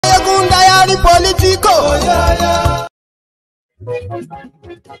political.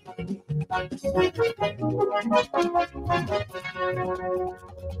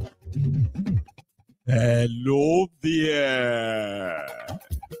 Hello there.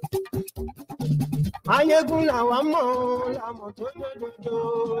 Ayégun làwa mọ̀ làmọ̀ tó dòdòdò.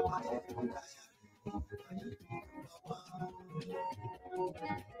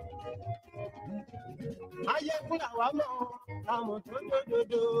 Ayégun làwa mọ̀ làmọ̀ tó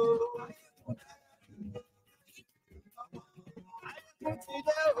dòdòdò. Ayégun ti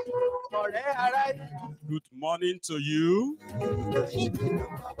dé ọ̀rẹ́ ara yìí. Good morning to you.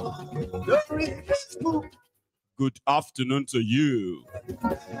 Lórí Facebook. Good afternoon to you.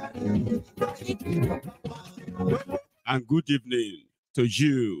 And good evening to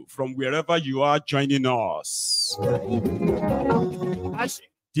you from wherever you are joining us.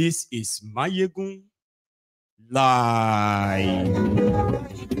 This is Mayegun Live.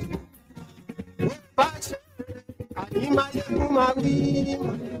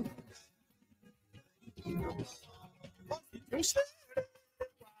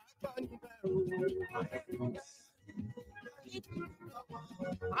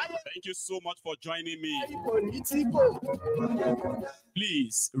 Thank you so much for joining me.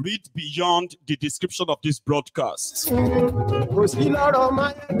 Please read beyond the description of this broadcast. Read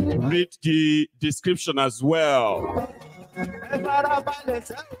the description as well.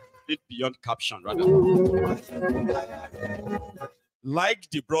 Read beyond caption, rather. Like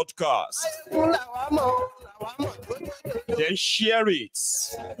the broadcast. Then share it.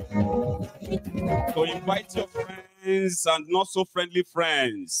 So invite your friends and not so friendly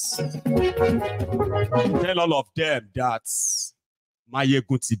friends. Tell all of them that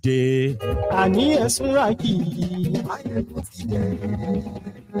Mayegun today.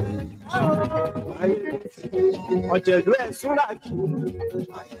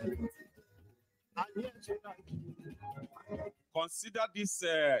 Consider this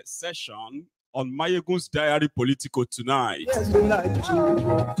session on Mayegun's Diary Political tonight.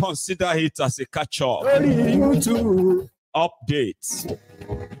 Consider it as a catch-up, update,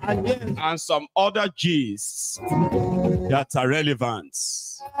 and some other gists that are relevant,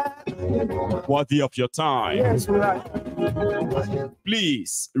 worthy of your time.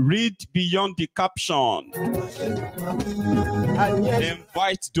 Please read beyond the caption.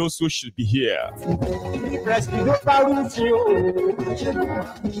 Invite those who should be here.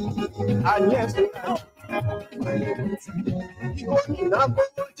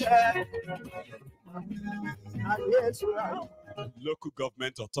 Local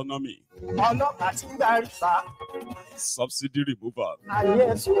government autonomy, subsidy removal,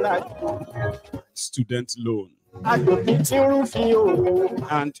 student loan,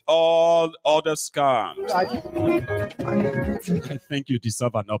 and all other scams. I think you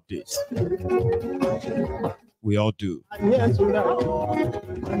deserve an update. We all do.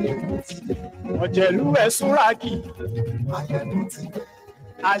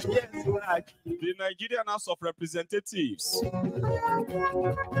 The Nigerian House of Representatives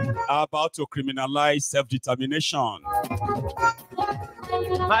are about to criminalize self-determination.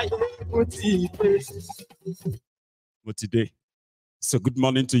 But today, so good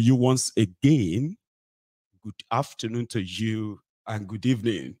morning to you once again. Good afternoon to you and good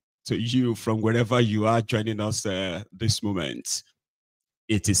evening to you from wherever you are joining us this moment.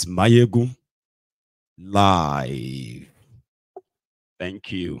 It is Mayegun Live.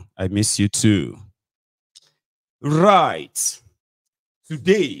 Thank you. I miss you too. Right.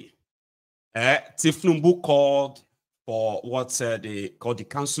 Today, Tinubu called for what they call the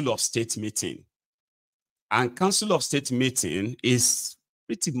Council of State meeting. And Council of State meeting is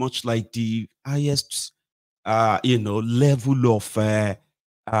pretty much like the highest, level of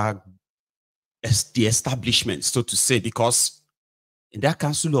the establishment, so to say, because in that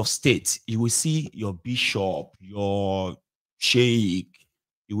Council of State, you will see your bishop, your sheikh,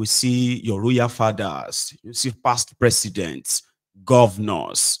 you will see your royal fathers, you will see past presidents,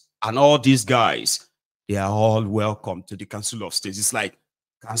 governors, and all these guys. They are all welcome to the Council of State. It's like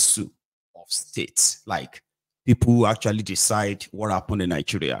Council of State, like people who actually decide what happened in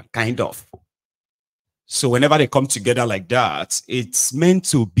Nigeria, kind of. So whenever they come together like that, it's meant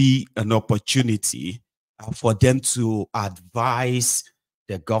to be an opportunity for them to advise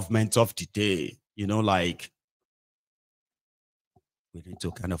the government of the day, like, we need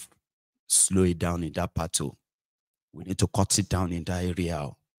to kind of slow it down in that part too. We need to cut it down in that area.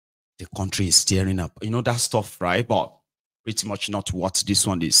 The country is steering up. That stuff, right? But pretty much not what this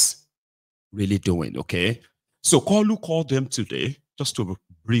one is really doing, okay? So Koolu called them today just to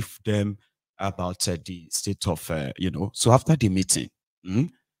brief them about the state of, So after the meeting,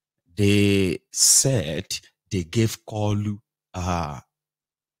 they said they gave Koolu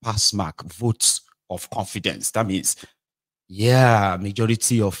pass mark, votes of confidence. That means, yeah,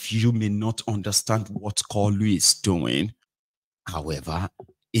 majority of you may not understand what Koolu is doing. However,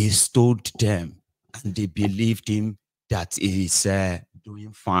 he told them and they believed him that he is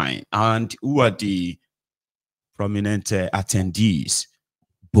doing fine. And who are the prominent attendees?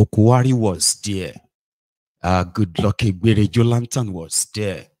 Buhari was there. Good luck Jolantan was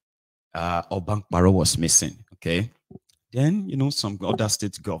there. Obankparo was missing. Okay. Then, some other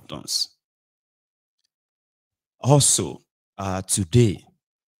state governors. Also, today,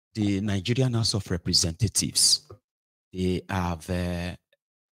 the Nigerian House of Representatives, they have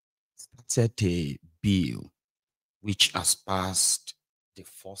started a bill which has passed the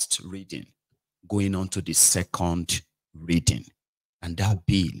first reading, going on to the second reading. And that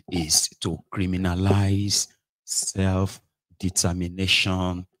bill is to criminalize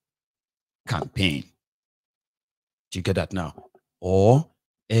self-determination campaign. Do you get that now? Or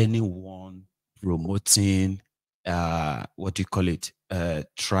anyone promoting, what do you call it?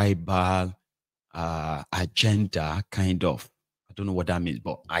 Tribal agenda, kind of. I don't know what that means,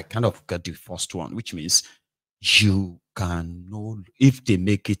 but I kind of got the first one, which means you can know, if they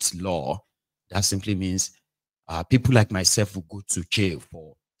make it law, that simply means people like myself will go to jail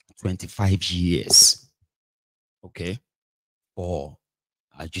for 25 years, okay, for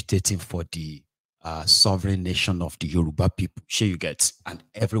agitating for the sovereign nation of the Yoruba people. Sure, you get, and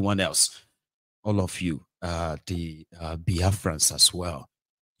everyone else, all of you, the Biafrans as well,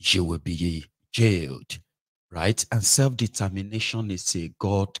 you will be jailed, right? And self-determination is a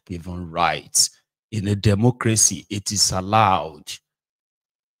God-given right. In a democracy, it is allowed,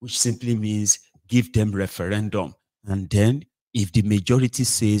 which simply means give them referendum. And then if the majority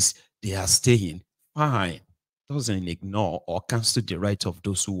says they are staying, fine. Doesn't ignore or cancel the right of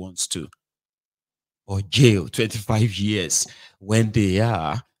those who wants to. Or jail 25 years when they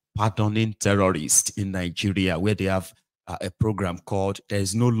are pardoning terrorists in Nigeria, where they have a program called, there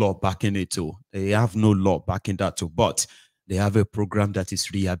is no law backing it too. They have no law backing that too, but they have a program that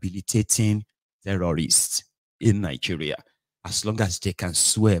is rehabilitating terrorists in Nigeria, as long as they can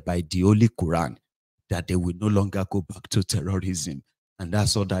swear by the Holy Quran that they will no longer go back to terrorism. And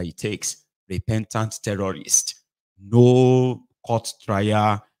that's all that it takes. Repentant terrorists, no court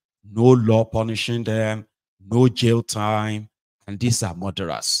trial, no law punishing them, no jail time. And these are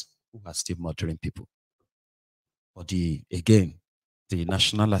murderers who are still murdering people. But again, the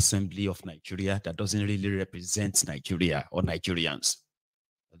National Assembly of Nigeria, that doesn't really represent Nigeria or Nigerians.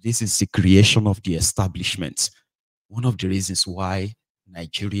 This is the creation of the establishment. One of the reasons why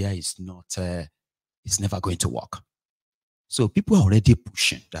Nigeria is not, is never going to work. So people are already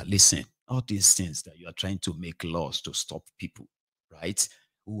pushing that, listen, all these things that you are trying to make laws to stop people, right,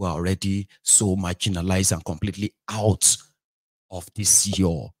 who are already so marginalized and completely out of this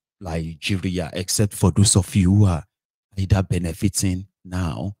your Nigeria, except for those of you who are either benefiting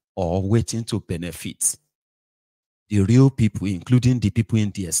now or waiting to benefit. The real people, including the people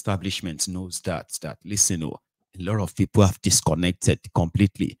in the establishment, knows that listen, a lot of people have disconnected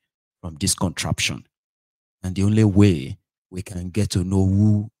completely from this contraption. And the only way we can get to know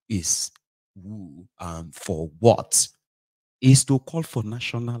who is who and for what is to call for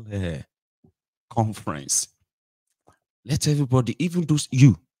national conference. Let everybody, even those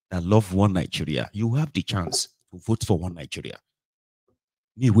you that love one Nigeria, you have the chance to vote for one Nigeria.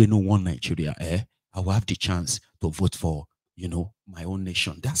 Me, we know one Nigeria, I will have the chance to vote for, my own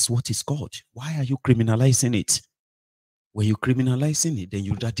nation. That's what it's called. Why are you criminalizing it? When you're criminalizing it, then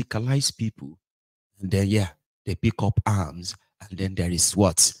you radicalize people. And then, yeah, they pick up arms. And then there is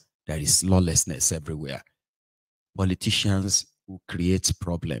what? There is lawlessness everywhere. Politicians who create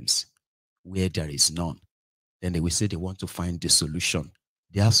problems where there is none. Then they will say they want to find the solution.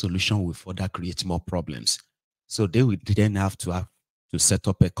 Their solution will further create more problems. So they will then have to set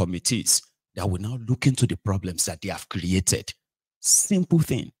up a committees that will now look into the problems that they have created. Simple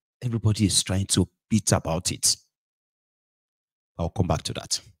thing. Everybody is trying to beat about it. I'll come back to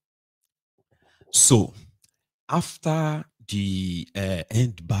that. So after the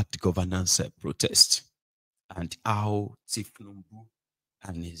End Bad Governance protest and how Tinubu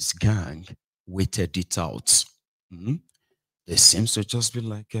and his gang waited it out, there seems to just be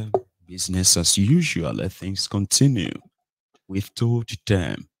like business as usual. Let things continue. We've told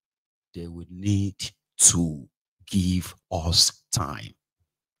them they would need to give us time.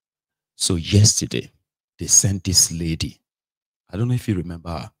 So yesterday, they sent this lady. I don't know if you remember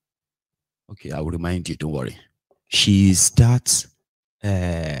her. Okay, I will remind you, don't worry. She's that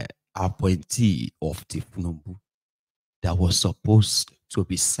appointee of Tinubu that was supposed to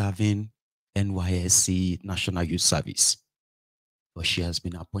be serving NYSC National Youth Service. But she has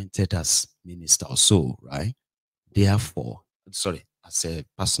been appointed as minister or so, right? Therefore, sorry, as a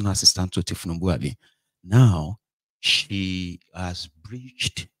personal assistant to Tinubu, now she has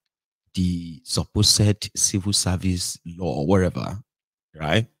breached the supposed civil service law or whatever,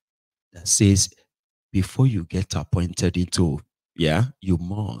 right? That says before you get appointed into, you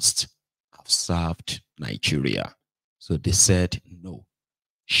must have served Nigeria. So they said, no,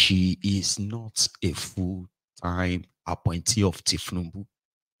 she is not a full-time appointee of Tinubu,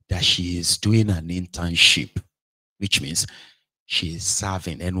 that she is doing an internship, which means she is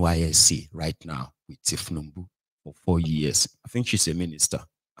serving NYSC right now with Tinubu for 4 years. I think she's a minister.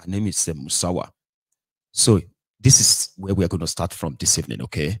 Her name is Musawa. So this is where we're going to start from this evening,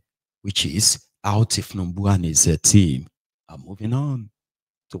 okay? Which is how Tinubu and his team are moving on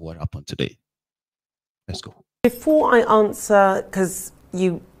to what happened today. Let's go. Before I answer, because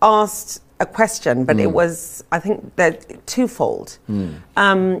you asked a question, but it was, I think, that twofold.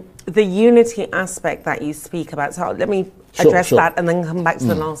 The unity aspect that you speak about. So let me address that and then come back to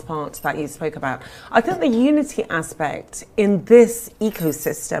the last part that you spoke about. I think the unity aspect in this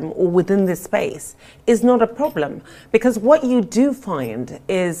ecosystem or within this space is not a problem, because what you do find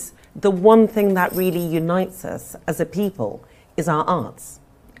is the one thing that really unites us as a people is our arts.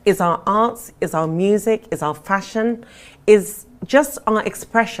 Is our arts, is our music, is our fashion, is just our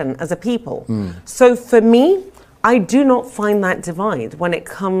expression as a people. So for me, I do not find that divide when it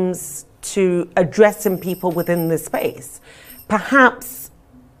comes to addressing people within this space. Perhaps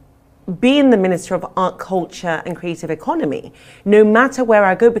being the Minister of Art, Culture and Creative Economy, no matter where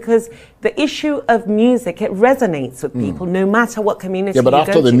I go, because the issue of music, it resonates with people, no matter what community you go to. Yeah, but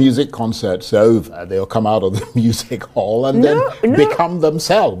after the music concert's over, they'll come out of the music hall and then become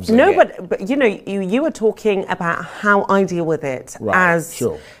themselves again. But you know, you were talking about how I deal with it as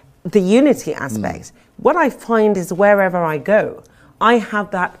the unity aspect. What I find is wherever I go, I have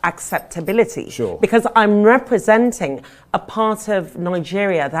that acceptability because I'm representing a part of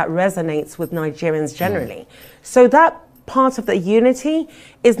Nigeria that resonates with Nigerians generally. So that part of the unity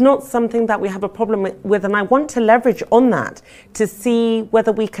is not something that we have a problem with, and I want to leverage on that to see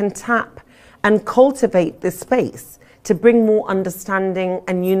whether we can tap and cultivate this space to bring more understanding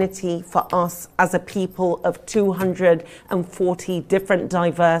and unity for us as a people of 240 different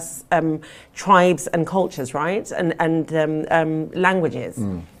diverse tribes and cultures, right? And languages,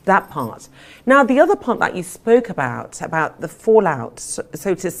 that part. Now, the other part that you spoke about the fallout,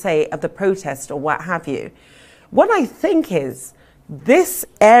 so to say, of the protest or what have you, what I think is this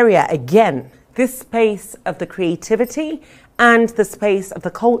area, again, this space of the creativity and the space of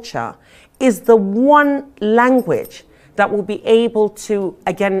the culture is the one language that will be able to,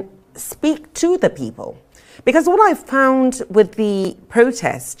 again, speak to the people. Because what I found with the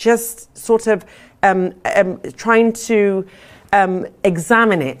protests, just sort of trying to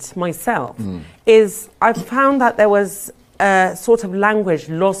examine it myself, is I found that there was a sort of language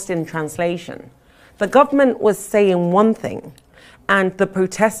lost in translation. The government was saying one thing, and the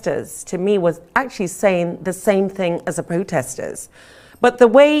protesters, to me, was actually saying the same thing as the protesters. But the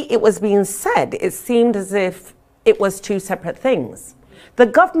way it was being said, it seemed as if it was two separate things. The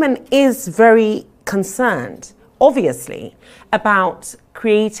government is very concerned, obviously, about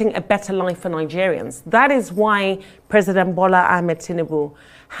creating a better life for Nigerians. That is why President Bola Ahmed Tinubu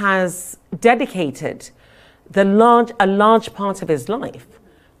has dedicated a large part of his life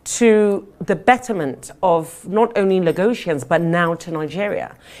to the betterment of not only Lagosians, but now to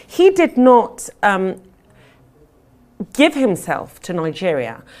Nigeria. He did not give himself to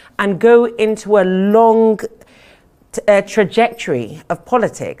Nigeria and go into a long trajectory of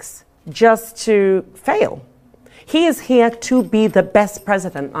politics just to fail. He is here to be the best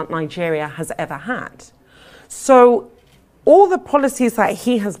president that Nigeria has ever had. So all the policies that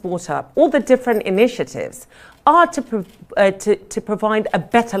he has brought up, all the different initiatives are to provide a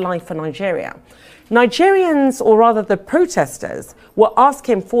better life for Nigeria. Nigerians, or rather the protesters, were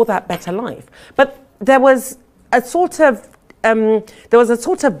asking for that better life. But there was a sort of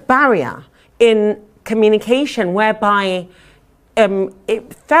barrier in communication whereby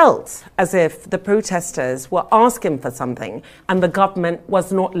it felt as if the protesters were asking for something and the government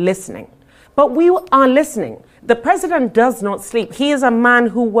was not listening. But we are listening. The president does not sleep. He is a man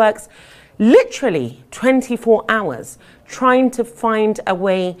who works literally 24 hours trying to find a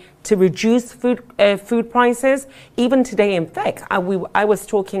way to reduce food prices. Even today, in fact, I was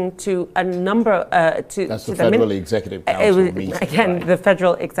talking to a number that's the Federal Executive Council meeting, again, right. the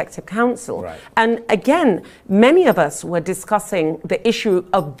Federal Executive Council, right. And again, many of us were discussing the issue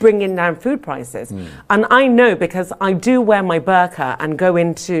of bringing down food prices, and I know, because I do wear my burqa and go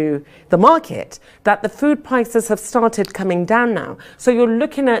into the market, that the food prices have started coming down now. So you're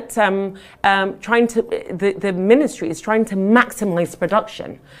looking at trying to, the ministry is trying to maximize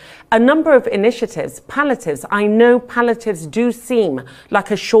production. A number of initiatives, palliatives, I know palliatives do seem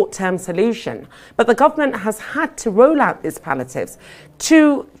like a short-term solution, but the government has had to roll out these palliatives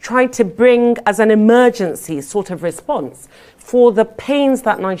to try to bring as an emergency sort of response for the pains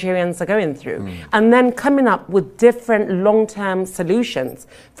that Nigerians are going through, and then coming up with different long-term solutions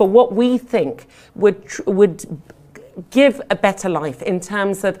for what we think would give a better life in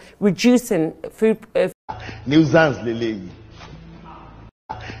terms of reducing food.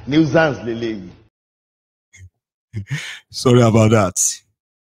 Sorry about that.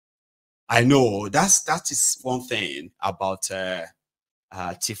 I know that is one thing about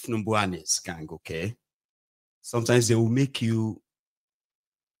Tinubu and his gang. Okay, sometimes they will make you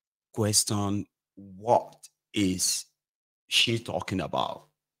question what is she talking about.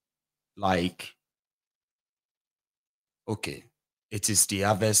 Like, okay, it is the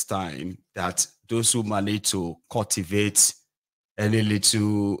harvest time, that those who manage to cultivate any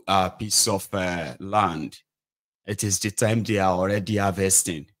little piece of land, it is the time they are already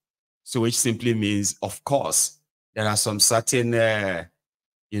harvesting. So which simply means, of course, there are some certain,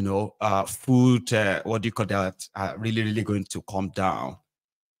 food, what do you call that, really, really going to come down,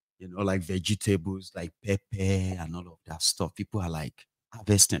 like vegetables, like pepper and all of that stuff. People are like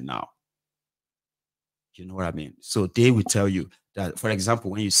harvesting now. You know what I mean? So they will tell you that, for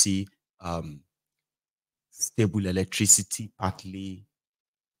example, when you see stable electricity partly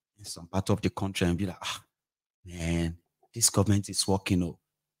in some part of the country, and be like, man, this government is working. Oh,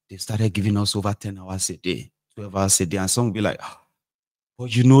 they started giving us over 10 hours a day, 12 hours a day. And some will be like,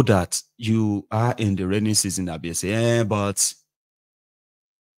 but you know that you are in the rainy season. I'll be saying, but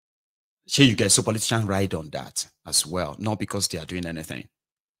sure, you get, so politicians ride on that as well, not because they are doing anything.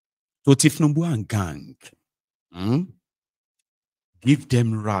 So Tinubu and gang, give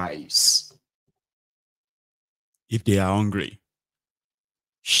them rice if they are hungry.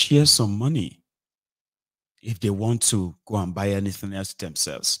 Share some money if they want to go and buy anything else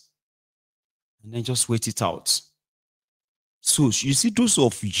themselves. And then just wait it out. So you see, those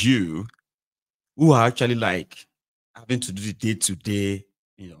of you who are actually like having to do the day-to-day,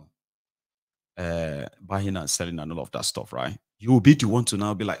 buying and selling and all of that stuff, right? You will be the one to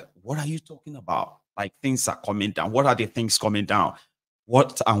now be like, what are you talking about? Like, things are coming down. What are the things coming down?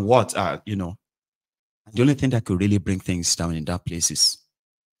 What are, And the only thing that could really bring things down in that place is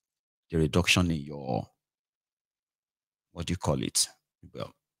the reduction in your, what do you call it?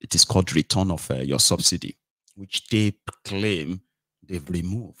 Well, it is called return of your subsidy, which they claim they've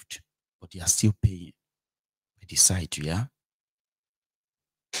removed, but they are still paying. They decide, yeah?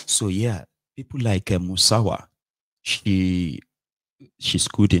 So, yeah, people like Musawa, she's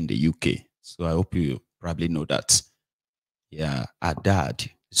good in the UK. So I hope you probably know that. Yeah, her dad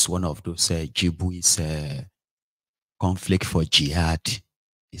is one of those Jibu's conflict for jihad,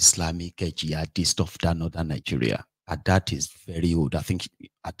 Islamic jihadist of that northern Nigeria. Her dad is very old. I think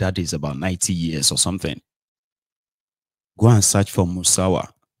her dad is about 90 years or something. Go and search for Musawa.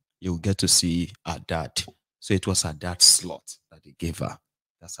 You'll get to see her dad. So it was her dad's slot that they gave her.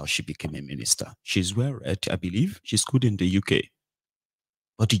 That's how she became a minister. She's well read, I believe. She's good in the UK.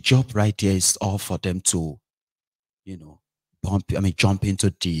 But the job right there is all for them to, jump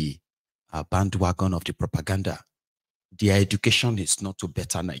into the bandwagon of the propaganda. Their education is not to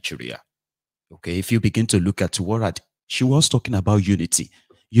better Nigeria. Okay, if you begin to look at she was talking about unity,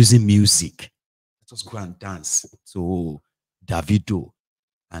 using music. Let us go and dance to Davido,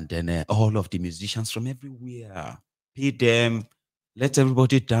 and then all of the musicians from everywhere. Pay them, let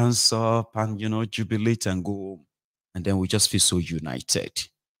everybody dance up and, jubilate and go. And then we just feel so united.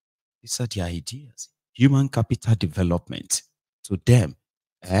 These are the ideas. Human capital development. To them,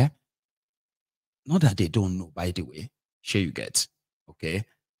 not that they don't know, by the way. Sure you get, okay?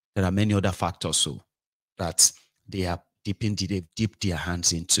 There are many other factors so that they are they've dipped their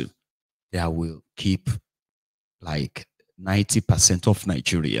hands into. They will keep like 90% of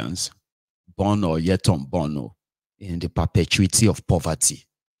Nigerians, born or yet unborn, in the perpetuity of poverty.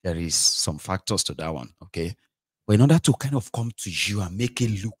 There is some factors to that one, okay? But in order to kind of come to you and make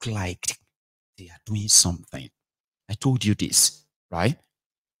it look like they are doing something, I told you this, right?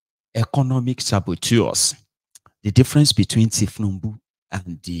 Economic saboteurs. The difference between Tinubu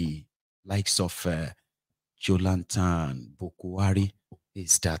and the likes of Jolantan, Buhari,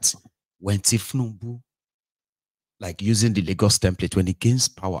 is that when Tinubu, like using the Lagos template, when he gains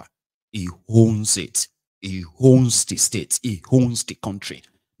power, he owns it. He owns the state. He owns the country.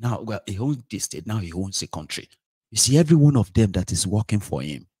 Now, well, he owns the state. Now he owns the country. You see, every one of them that is working for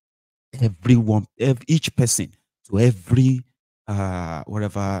him, everyone, each person, to every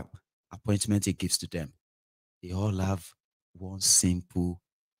whatever appointment he gives to them, they all have one simple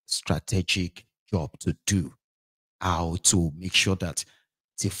strategic job to do. How to make sure that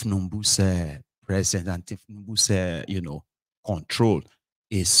Tinubu's presence and Tinubu's control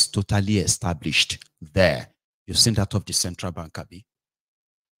is totally established there. You've seen that of the central bank, Abi.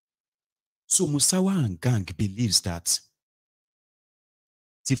 So Musawa and gang believes that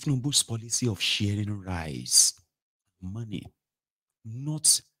Tinubu's policy of sharing rice, money,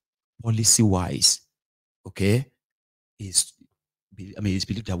 not policy-wise, okay, it's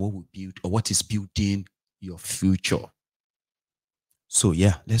believed that what we build or what is building your future. So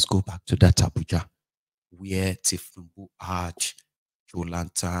yeah, let's go back to that Abuja, where Tinubu had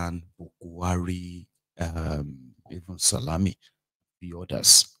Jolantan, Buhari, even Salami, the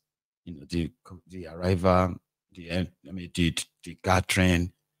others. The arrival, the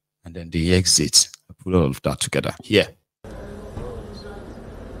gathering, and then the exit. I put all of that together here.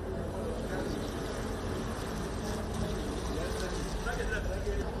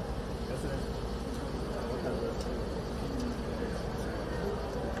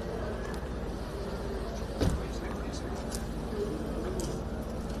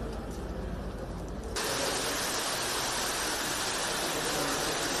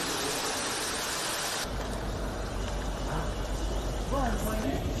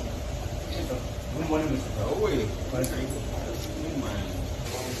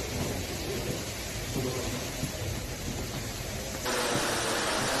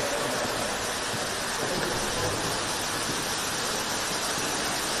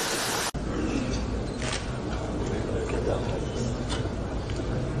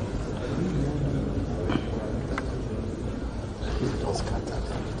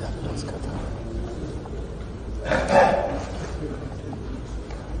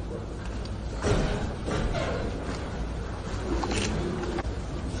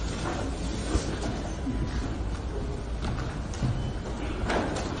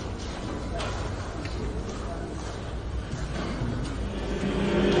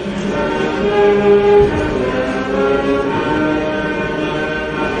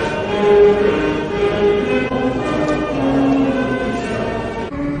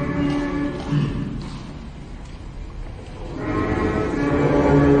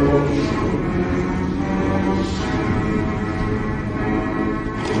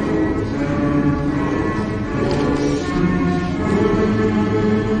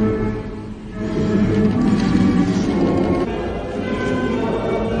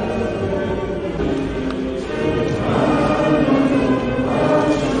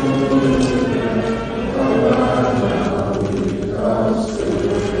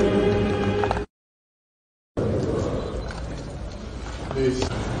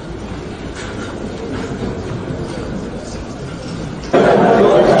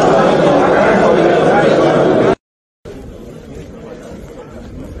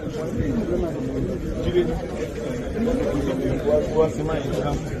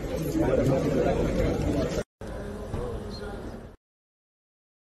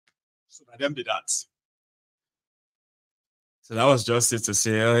 So by them be that. So that was just it to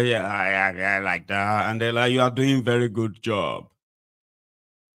say, oh yeah, I like that. And they're like, you are doing very good job.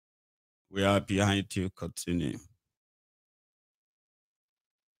 We are behind you, continue.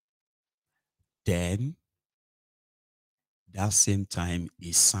 Then, that same time,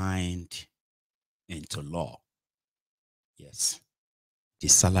 he signed into law. Yes. The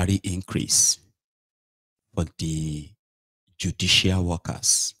salary increase for the judicial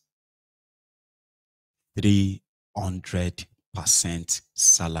workers. 300%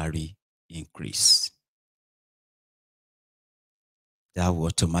 salary increase. That will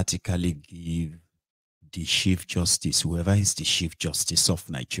automatically give the Chief Justice, whoever is the Chief Justice of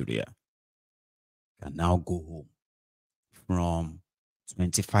Nigeria, can now go home from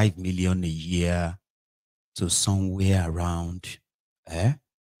 25 million a year to somewhere around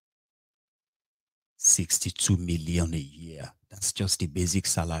 62 million a year. That's just the basic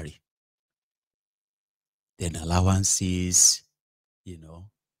salary. Then allowances,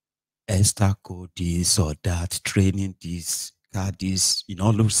 extra code this or that, training this, this,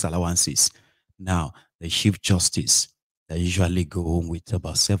 all those allowances. Now, the Chief Justice, they usually go home with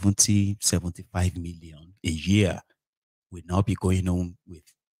about 70, 75 million a year. will now be going on with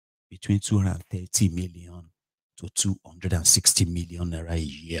between 230 million to 260 million naira a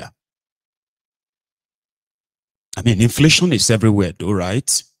year. I mean, inflation is everywhere though,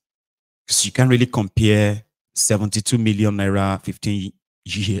 right? Because you can't really compare 72 million naira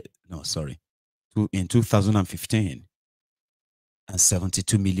in 2015 and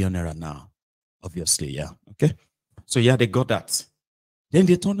 72 million naira now. Obviously, yeah. Okay. So yeah, they got that. Then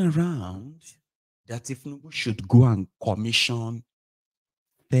they turn around that if Tinubu should go and commission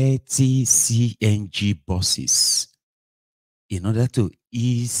 30 CNG buses in order to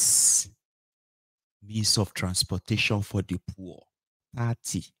ease means of transportation for the poor,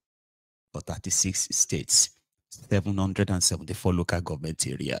 30 for 36 states, 774 local government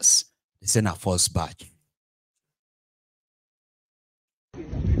areas. They send a first batch.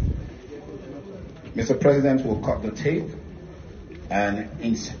 Mr. President will cut the tape and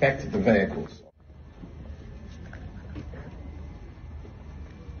inspect the vehicles.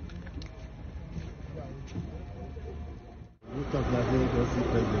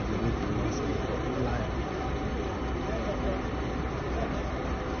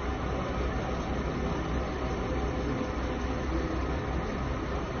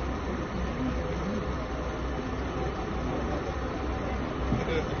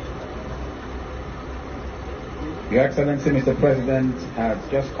 Your Excellency, Mr. President has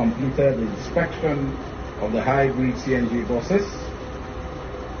just completed the inspection of the hybrid CNG buses.